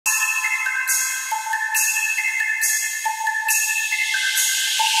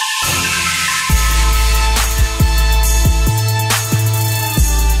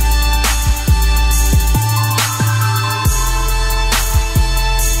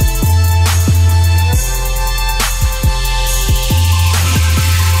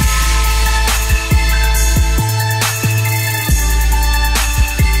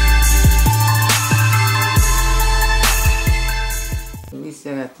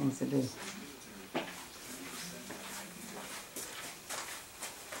things to do.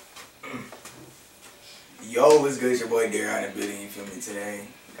 Yo, what's good? It's your boy Darren in the building. You feel me today?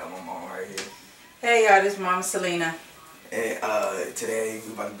 Got my mom right here. Hey y'all, this is Mama Selena. And today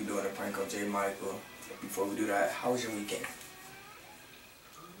we about to be doing a prank on J. Michael. Before we do that, how was your weekend?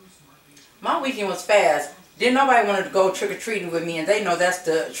 My weekend was fast. Didn't nobody want to go trick-or-treating with me, and they know that's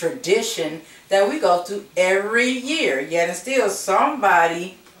the tradition that we go through every year. Yet and still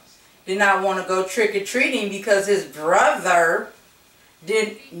somebody did not want to go trick-or-treating because his brother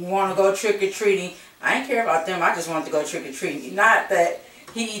didn't want to go trick-or-treating. I didn't care about them. I just wanted to go trick-or-treating. Not that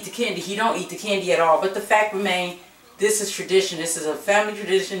he eat the candy. He don't eat the candy at all. But the fact remains, this is tradition. This is a family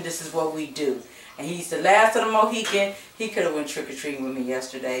tradition. This is what we do. And he's the last of the Mohican. He could have went trick-or-treating with me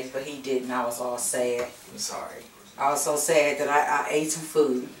yesterday, but he didn't. I was all sad. I'm sorry. I was so sad that I ate some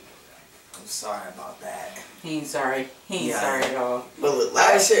food. I'm sorry about that. He ain't sorry. He ain't sorry at all. But look,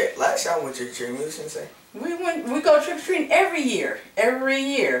 last year I went trick-or-treating. What was you say? We go trick-or-treating every year. Every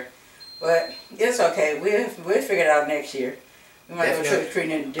year. But it's okay. We'll figure it out next year. We might go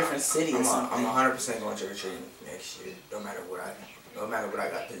trick-or-treating in a different city or something. I'm 100% going trick-or-treating next year. No matter what I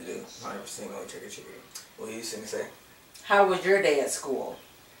got to do. 100% going trick-or-treating. What you used to say? How was your day at school?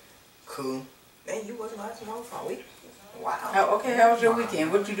 Cool. Man, you wasn't asking me for a week. Wow. How was your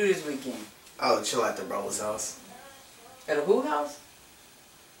weekend? What did you do this weekend? Oh, chill at the bro's house. At a who house?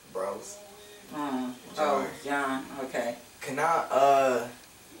 Bros. John. Oh, John. Okay. Can I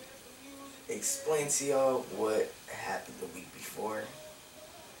explain to y'all what happened the week before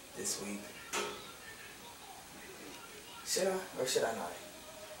this week? Should I or should I not?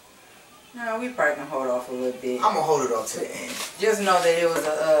 No, we probably can hold off a little bit. I'm gonna hold it off to the end. Just know that it was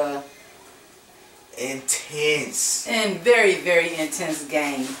a intense and very, very intense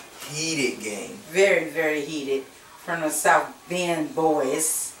game. Heated game. Very, very heated. From the South Bend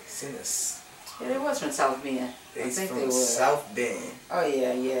boys. Yeah, it was from South Bend. I think from they were. South Bend. Oh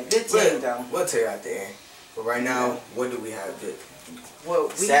yeah. Good team though. We'll tell you out there. But right now, what do we have? The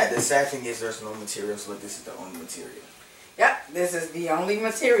sad thing is there's no materials, but this is the only material. Yep, this is the only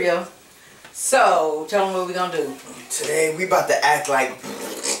material. So, tell them what we're going to do. Today, we about to act like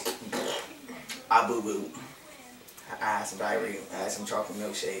I boo-boo. I had some diarrhea. I had some chocolate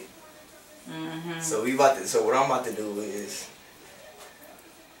milkshake. So what I'm about to do is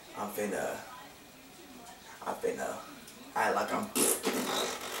I'm finna act like I'm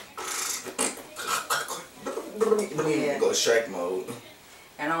go Shrek mode.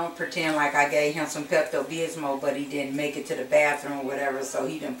 And I don't pretend like I gave him some Pepto-Bismol, but he didn't make it to the bathroom or whatever, so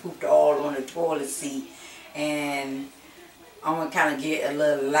he done pooped all on the toilet seat. And I'm going to kind of get a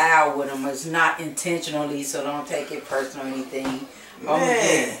little loud with him. It's not intentionally, so don't take it personal or anything.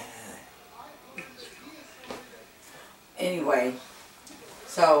 Anyway,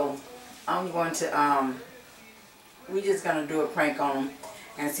 so I'm going to, we're just going to do a prank on him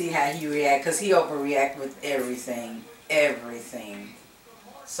and see how he reacts, because he overreacts with everything. Everything.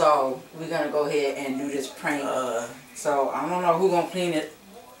 So we're going to go ahead and do this prank. So I don't know who's going to clean it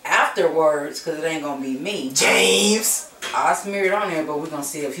afterwards, because it ain't going to be me. James! I'll smear it on there, but we're going to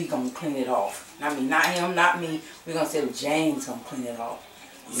see if he's going to clean it off. I mean, not him, not me. We're going to see if James going to clean it off.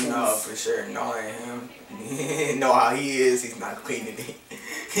 You know for sure. Knowing him, know how he is, he's not cleaning it.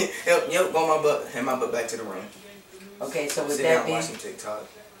 Yep, go my butt. Hand my butt back to the room. Okay, so with sit that down, being... watch some TikTok.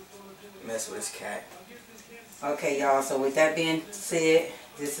 Mess with his cat. Okay, y'all, so with that being said,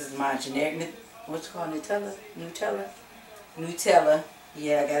 this is my generic, what's it called, Nutella.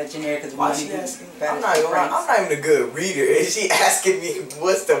 Yeah, I got a generic because why she asking? I'm not even a good reader. Is she asking me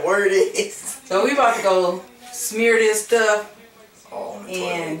what's the word is? So we about to go smear this stuff. On the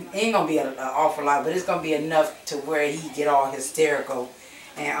and toilet. It ain't gonna be an awful lot, but it's gonna be enough to where he get all hysterical.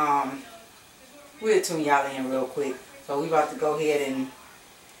 And we'll tune y'all in real quick. So we about to go ahead and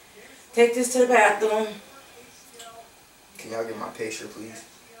take this to the bathroom. Can y'all get my picture, please?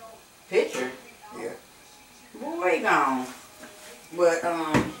 Picture? Yeah. Boy, gone. But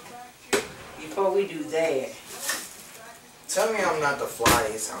before we do that, tell me I'm not the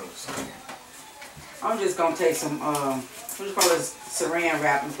flyest. I'm just gonna take some what do you call this, saran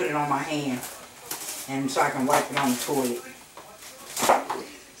wrap, and put it on my hand, and so I can wipe it on the toilet.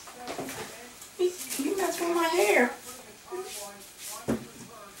 You messed with my hair.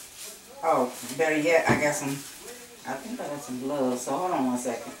 Oh, better yet, I think I got some gloves. So hold on one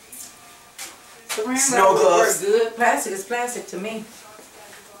second. Saran wrap would work good. Plastic is plastic to me.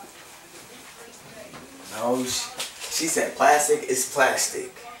 No, she said plastic is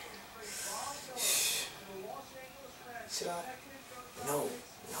plastic. Should I? No,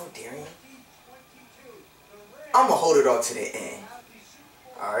 Darian. I'm gonna hold it all to the end.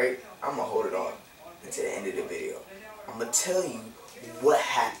 Alright? right? I'm gonna hold it on until the end of the video. I'm gonna tell you what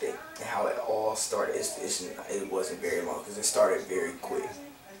happened and how it all started. It wasn't very long because it started very quick.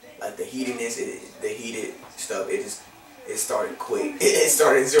 Like the heatedness, the heated stuff, it started quick. It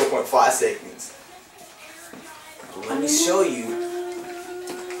started in 0.5 seconds. But let me show you.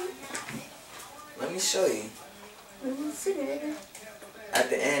 Let me show you. At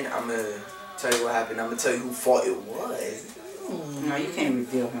the end, I'm gonna tell you what happened. I'm gonna tell you who fault it was. No, you can't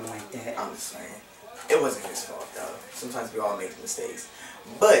reveal him like that. I'm just saying. It wasn't his fault though. Sometimes we all make mistakes.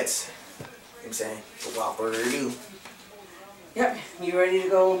 But, you know what I'm saying? Without further ado. Yep, you ready to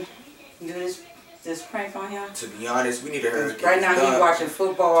go do this prank on him? To be honest, we need to hurry. Right now he's watching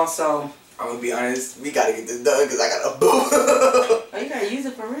football, so. I'm gonna be honest, we gotta get this done because I got a boo. Oh, you gotta use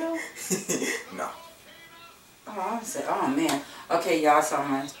it for real? No. Oh, I said, oh man. Okay, y'all, so I'm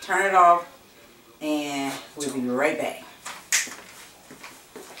gonna turn it off and we'll be right back.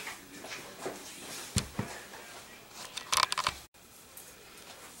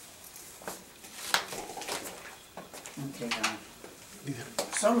 Okay, y'all.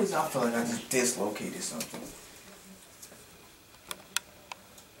 For some reason, I feel like I just dislocated something.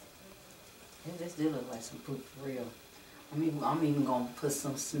 This do look like some poop for real. I'm even gonna put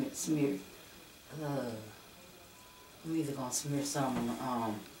some smear. I'm either gonna smear some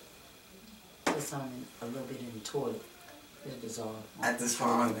put some a little bit in the toilet. It'll dissolve. At this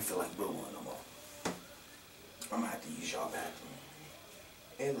point, I don't even feel like boo no more. I'm gonna have to use y'all bathroom.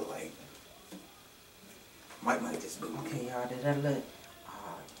 It look like might just boo. Okay, y'all, did that look?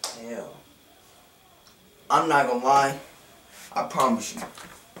 Oh, hell. I'm not gonna lie. I promise you.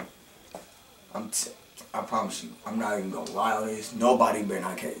 I promise you. I'm not even gonna lie on this. Nobody better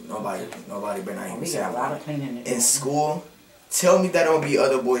not care. Nobody better not even say a lot of cleaning in school. Tell me that don't be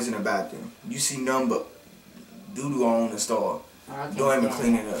other boys in the bathroom. You see none but doo-doo on the stall. Don't even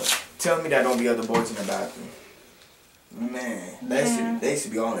clean it up. Tell me that don't be other boys in the bathroom. Man, they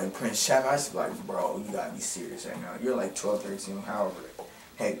should be all in Prince Chap. I should be like, bro, you gotta be serious right now. You're like 12, 13, however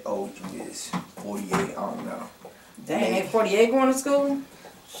heck old you is. 48, I don't know. Dang, ain't 48 going to school?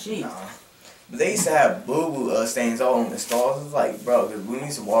 Jeez. Nah. But they used to have boo-boo stains all on the stalls. It's like, bro, because we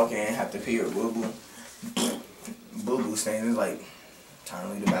used to walk in and have to pee or boo-boo. Boo-boo stains. It's like, time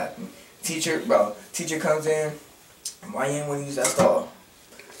to leave the bathroom. Teacher comes in. Why you ain't want to use that stall?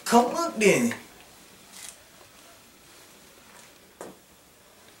 Come look then.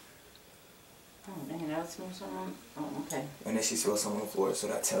 Oh, dang, that smells something. Oh, okay. And then she spilled some on the floor, so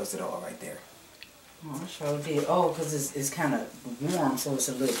that tells it all right there. Oh, I sure did. Oh, because it's kind of warm, so it's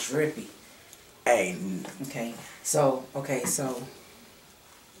a little drippy. Hey. Okay, so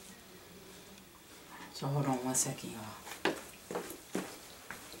hold on 1 second, y'all.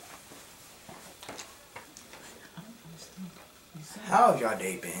 How have y'all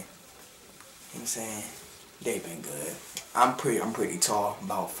day been? You know what I'm saying? Day been good. I'm pretty tall,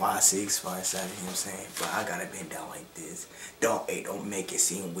 about 5'6", 5'7", you know what I'm saying? But I gotta bend down like this. Don't make it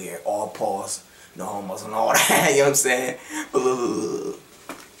seem weird. All pause, no homos and all that, you know what I'm saying? But look.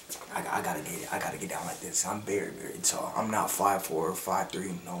 I gotta get down like this. I'm very, very tall. I'm not 5'4",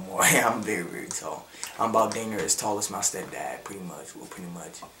 5'3" no more. I'm very, very tall. I'm about dang near as tall as my stepdad, pretty much. Well, pretty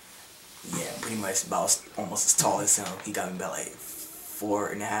much. Yeah, pretty much about almost as tall as him. He got me about like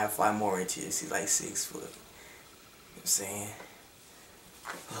 4.5, 5 more inches. He's like 6 foot. You know what I'm saying?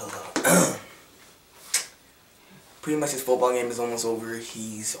 Pretty much his football game is almost over.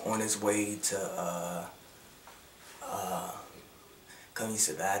 He's on his way to come use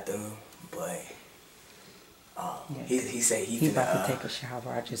the bathroom, but yeah. he said he about to take a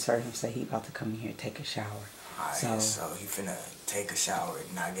shower. I just heard him say he about to come in here and take a shower. Alright, so he finna take a shower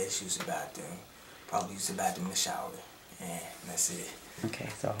and I guess use the bathroom. Probably use the bathroom in the shower. And that's it. Okay,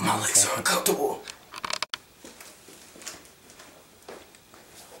 so my legs are uncomfortable.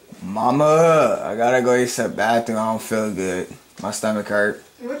 Mama, I gotta go use the bathroom. I don't feel good. My stomach hurt.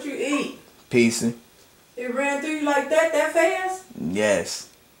 What you eat? Pizza. It ran through you like that fast? Yes.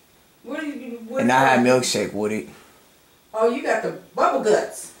 What and I had milkshake with it. Oh, you got the bubble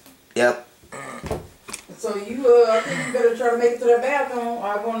guts. Yep. So you, I think you better try to make it to that bathroom.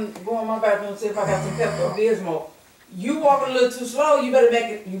 I'm going to go in my bathroom and see if I got some Pepto-Bismol. You walk a little too slow. You better make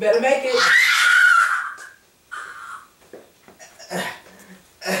it. You better make it.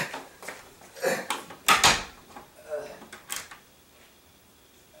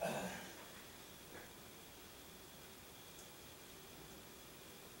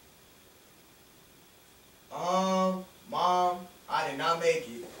 Mom, I did not make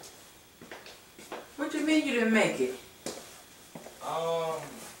it. What you mean you didn't make it?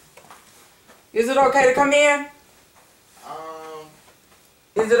 Is it okay to come in?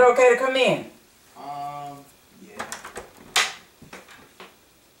 Is it okay to come in? Yeah.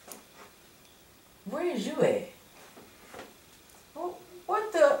 Where is you at? Oh,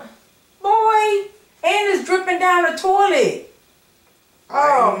 what the? Boy, and it's dripping down the toilet.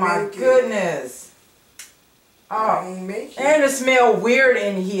 Oh my goodness. Oh, and it smells weird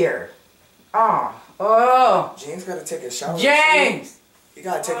in here. Oh. James gotta take a shower. James! He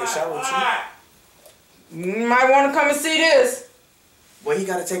gotta take a shower too. You might want to come and see this. Well, he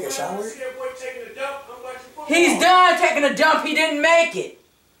gotta take a shower? He's done taking a dump. He didn't make it.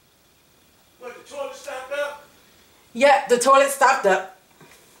 What, the toilet stopped up? Yeah, the toilet stopped up.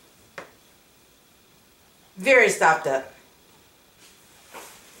 Very stopped up.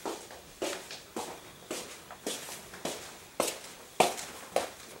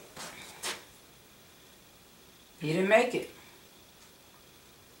 He didn't make it.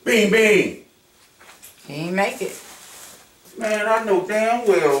 Bean Bean. He didn't make it. Man, I know damn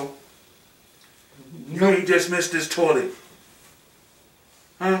well you ain't just missed this toilet.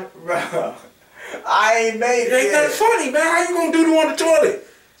 Huh? Bro, I ain't made It ain't nothing funny, man. How you gonna do on the toilet?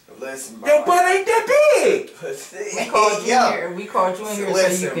 Listen, bro. Your butt ain't that big. We called you here. We called you in here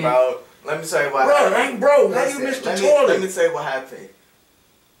Listen, so you can... bro. Let me tell you what Bro, happened. bro, how you missed the toilet? Let me tell you what happened.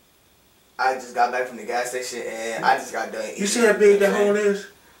 I just got back from the gas station and I just got done eating. You see how big that hole is?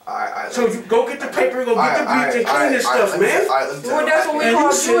 Alright. So you go get the paper and go get the bleach and clean this stuff, man. Well, that's what we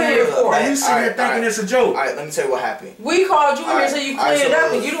called you in here for. And you sitting there thinking it's a joke. Alright, let me tell you what happened. We called you in here so you clean it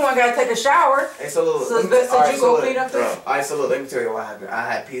up, and you the one got to take a shower. Hey, so look, So it's best that you go clean up there. Alright, so look, let me tell you what happened.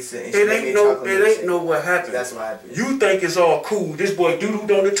 I had pizza and It ain't no what happened. That's what happened. You think it's all cool. This boy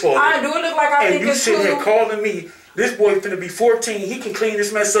doo-dooed on the toilet. I do it look like I think and you it's sitting here cool. calling me, this boy finna be 14, he can clean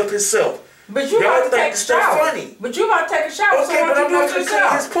this mess up himself. But you Y'all about to think take a this stuff shower. funny. But you about to take a shower, so Okay, why but don't I'm you not do gonna it clean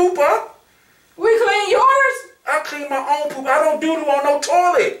his yourself? poop up. We clean yours. I clean my own poop. I don't doo-doo on no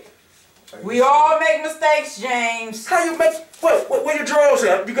toilet. We all make mistakes, James. How you make, what where your drawers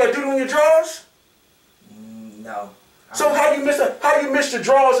at? You got doo-doo in your drawers? No. So how you miss the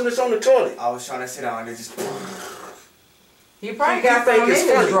drawers and it's on the toilet? I was trying to sit down and it just... You probably got some in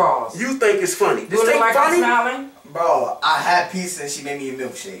his drawers. You think it's funny. Do it look like I'm smiling? Bro, I had pizza and she made me a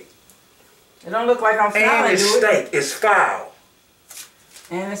milkshake. It don't look like I'm smiling, And it do it? stink. It's foul.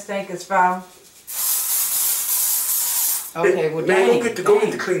 And the stink is foul. Okay, well, man, dang, go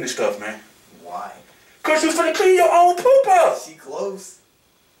get the cleaning stuff, man. Why? Cause you finna clean your own poop up. She close.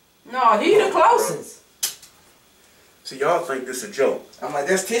 No, he the closest. So y'all think this a joke? I'm like,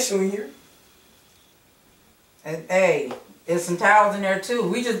 there's tissue in here. And hey, there's some towels in there too.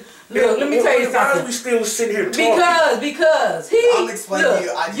 We just look. Let me tell you Why are something. we still sitting here talking? Because he. I'm explaining look, to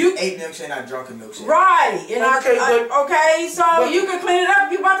you. I just ate milkshake, not drunk a milkshake. Right, and Okay, okay, so but- you can clean it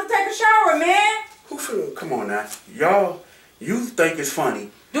up. You about to take a shower, man. Who finna, come on now. Y'all, you think it's funny.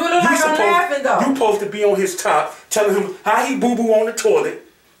 Do it look like I'm laughing though. You supposed to be on his top, telling him how he boo-boo on the toilet.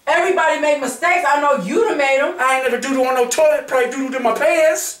 Everybody make mistakes. I know you done made them. I ain't never doo-doo on no toilet, probably doo-dooed in my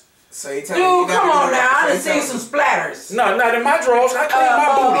pants. So you tell Dude, me you come on now. I done so you seen some splatters. No, not in my drawers. I clean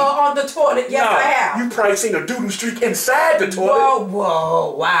my booty. On the toilet, yes Nah, I have. You probably seen a doo-doo streak inside the toilet.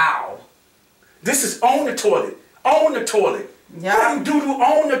 Whoa, wow. This is on the toilet. On the toilet. Yeah. How you doo-doo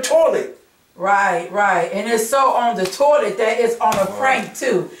on the toilet? Right. And it's so on the toilet that it's on a crank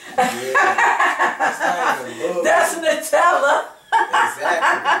too. That's Nutella.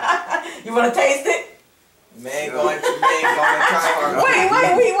 Exactly. You want to taste it? Man going to try.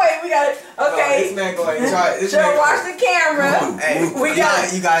 Wait. We got it. Okay. This man going to try. Joe, watch the camera. Hey, We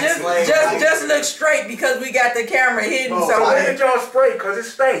got you got explain. just look straight because we got the camera hidden. Oh, So Why did y'all spray? Cause it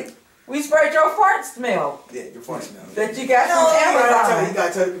stank. we sprayed your fart smell Yeah, your fart smell. that you got from You Amazon.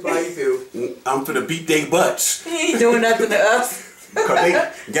 gotta tell the people how you feel. I'm finna beat they butts. He ain't doing nothing to us. Cause they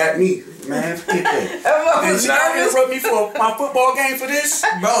got me. Man, forget that. I And was see, y'all nervous. interrupt me for my football game for this?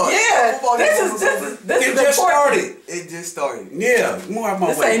 Bro, Yeah, football game this It is just important. started. It just started. Yeah, more out my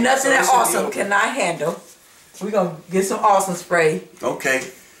This way. ain't nothing So that this should be awesome okay. cannot handle. We gonna get some awesome spray. Okay.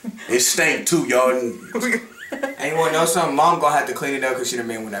 It stank too, y'all. And you wanna know something? Mom gonna have to clean it up because she the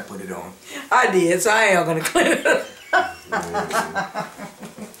man when I put it on. I did, so I ain't gonna clean it up.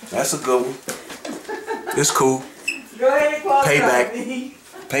 That's a good one. It's cool. Go ahead and close Payback. it up, B.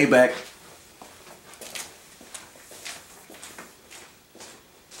 Payback.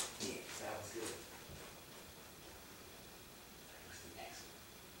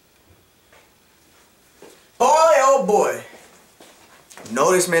 Boy, oh boy.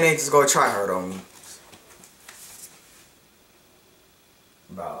 No, this man ain't just gonna try hard on me.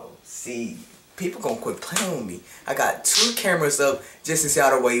 Bro, see, people gonna quit playing with me. I got 2 cameras up just to see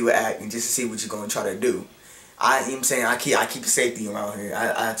how the way you act and just to see what you're gonna try to do. You know what I'm saying? I keep safety around here.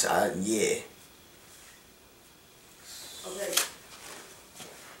 Yeah. Okay.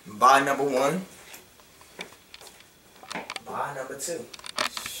 Bye number 1. Bye number 2.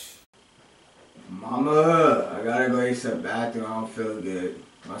 Mama, I gotta go use the bathroom. I don't feel good.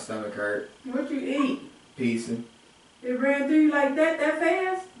 My stomach hurt. What you eat? Pizza. It ran through you like that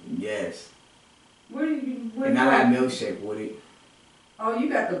fast? Yes. What do you? And I had milkshake with it. Oh, you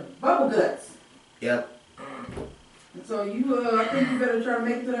got the bubble guts. Yep. So you, I think you better try to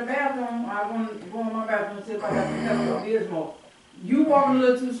make it to the bathroom. I want to go in my bathroom and see if I got some Pepto-Bismol. You walking a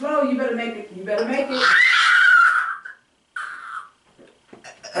little too slow. You better make it. You better make it.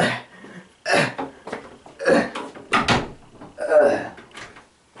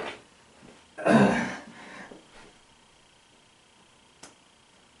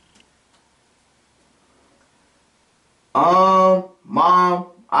 Mom,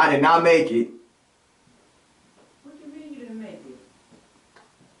 I did not make it. What you mean you didn't make it?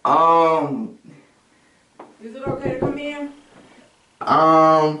 Is it okay to come in?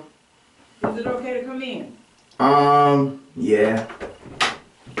 Is it okay to come in? Yeah.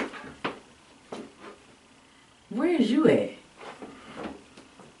 Where's you at?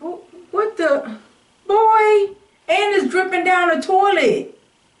 What the? Boy, and it's dripping down the toilet.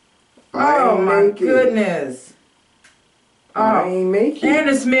 Oh my goodness. I ain't make it. And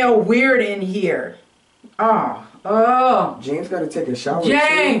it smells weird in here. Oh. James gotta take a shower.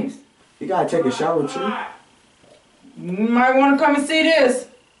 James. Too. You gotta take a shower too. You might want to come and see this.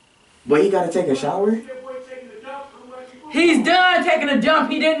 But he gotta take a shower? He's done taking a dump.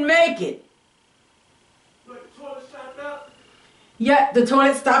 He didn't make it. But the toilet stopped up? Yeah, the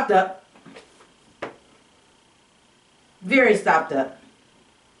toilet stopped up. Very stopped up.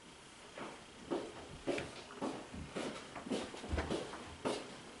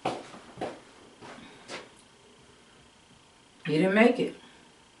 He didn't make it.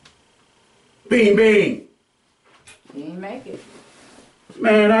 Bean Bean. He didn't make it.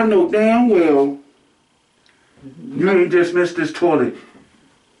 Man, I know damn well you ain't just missed this toilet.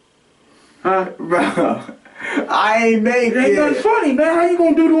 Huh? Bro, I ain't make It ain't it. nothing funny, man. How you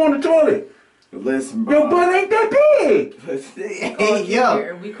gonna do on the toilet? Listen, bro. Your butt ain't that big. Hey,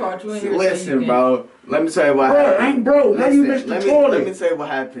 yo. We caught you in here. Listen, bro. Let me tell you what Bro, happened. ain't bro. How you missed the toilet? Let me tell you what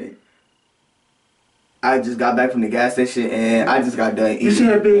happened. I just got back from the gas station and I just got done eating. You see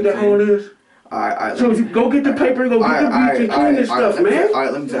how big that hole is? Alright. So you go get the paper, go get the bleach and clean this stuff, man.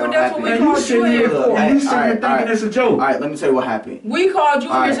 Alright, let me tell you what That's what happened. we And you called sitting you in here, here for. and you sitting here thinking it's a joke. Alright, let me tell you what happened. We called you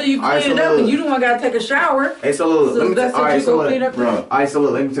in here so you clean it up, and you don't want to take a shower. Hey, so look, let me that's what you go clean up. bro. Alright, so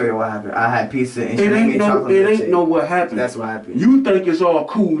look, let me tell you what happened. I had pizza and It she made me ain't a no, chocolate it ain't milkshake. no what happened. That's what happened. You think it's all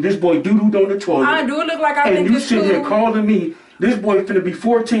cool. This boy doo-dooed on the toilet. I do look like I and think you it's sitting here cool. calling me. This boy finna be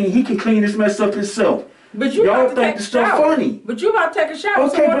 14. He can clean this mess up himself. But you Y'all about to think take the a stuff shower. funny. But you about to take a shower.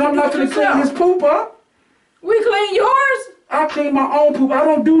 Okay, so but I'm not finna finna clean his poop up. We clean yours. I clean my own poop. I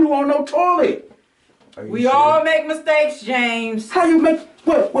don't doo-doo on no toilet. We all make mistakes, James. How you make,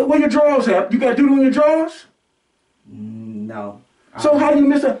 where your drawers at? You got doo-doo in your drawers? No. So how you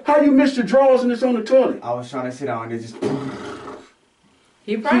miss your drawers and it's on the toilet? I was trying to sit down and it just...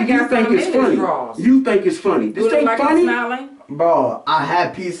 He probably You got think some in it's his funny. drawers. You think it's funny. Do This it ain't like I'm funny. smiling? Bro, I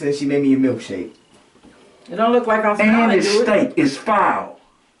had pizza and she made me a milkshake. It don't look like I'm And smiling, it do it? stink. It's foul.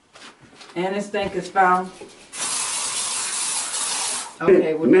 And it stink is foul.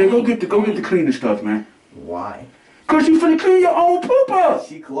 Okay, well, Man, go get the cleaning stuff, man. Why? Cause you finna clean your own poop up.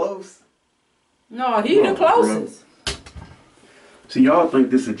 She close. No, he the closest. See, y'all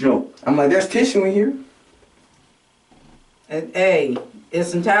think this a joke. I'm like, there's tissue in here. And, hey,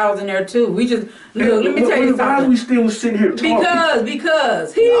 there's some towels in there too. We just look. Let me tell you Why are something. we still sitting here talking?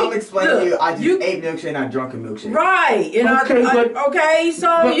 Because he. I'm explaining look, to you, I just ate milkshake and I drunk a milkshake. Right, and Okay, okay, so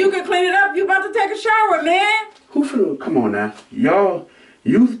but- you can clean it up. You about to take a shower, man. Who finna? Come on now, y'all.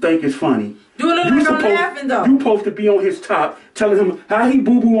 You think it's funny? Do a little bit of laughing though. You supposed to be on his top, telling him how he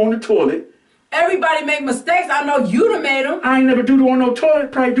boo boo on the toilet. Everybody make mistakes. I know you done made them. I ain't never doo doo on no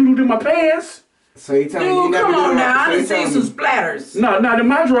toilet. Probably doo doo in my pants. So you tell me you Dude, never come do on that? now. I So you done seen telling some me- splatters. No, not in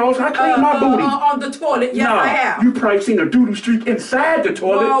my drawers. I clean my booty. On the toilet, yes, I have. You probably seen a doo doo streak inside the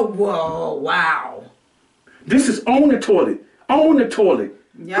toilet. Whoa, wow. This is on the toilet. On the toilet.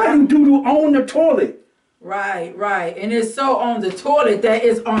 Yeah. How you doo doo on the toilet? Right. And it's so on the toilet that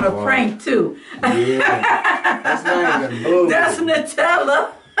it's on a crank too. Yeah. That's not even moving. That's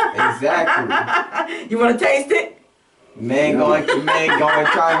Nutella. Exactly. You want to taste it? Man going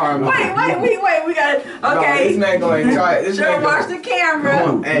try hard. Wait. We got it. No, Okay. this man going to try. This Show man watch going. the camera. Come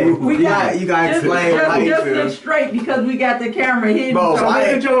on, hey, you gotta explain how you just feel. look straight because we got the camera hidden. Bro, so So I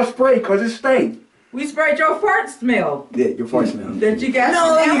let ain't- y'all spray because it stink. We sprayed your fart smell. Yeah, your fart smell. That you got.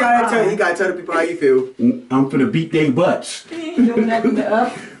 No, you gotta tell the people how you feel. I'm finna beat they butts. He ain't doing nothing to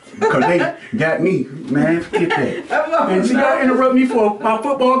us. Cause they got me, man. Forget that. And see, y'all interrupt me for my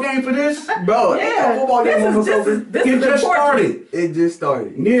football game for this? Bro, Yeah, football game almost over. It just started. It just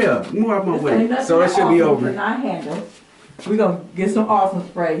started. Yeah, more out my way. So it should be over. I handle. We gonna get some awesome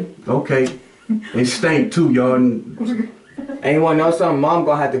spray. Okay. It stank too, y'all. And you wanna know something? Mom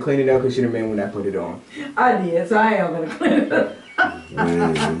gonna have to clean it up because she the man when I put it on. I did, so I am gonna clean it up.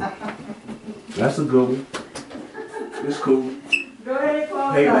 Man. That's a good one. It's cool. Go ahead,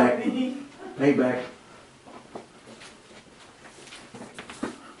 close Payback. up, baby. Payback.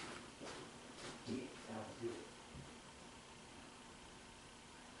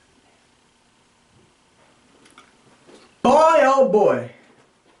 Boy, oh boy.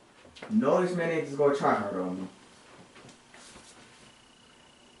 No, this man ain't just gonna try hard on me.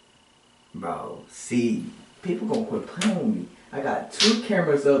 Bro, see, people gonna quit playing with me. I got 2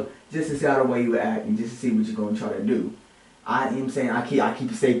 cameras up just to see how the way you act and just to see what you're gonna try to do. You know what I'm saying? I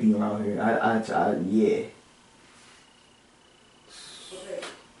keep safety around here. Yeah.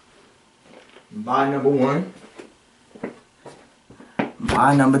 Bye, number 1.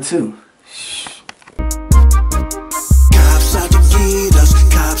 Bye, number 2. Cops out to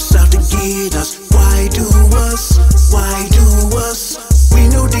get us, why do us, why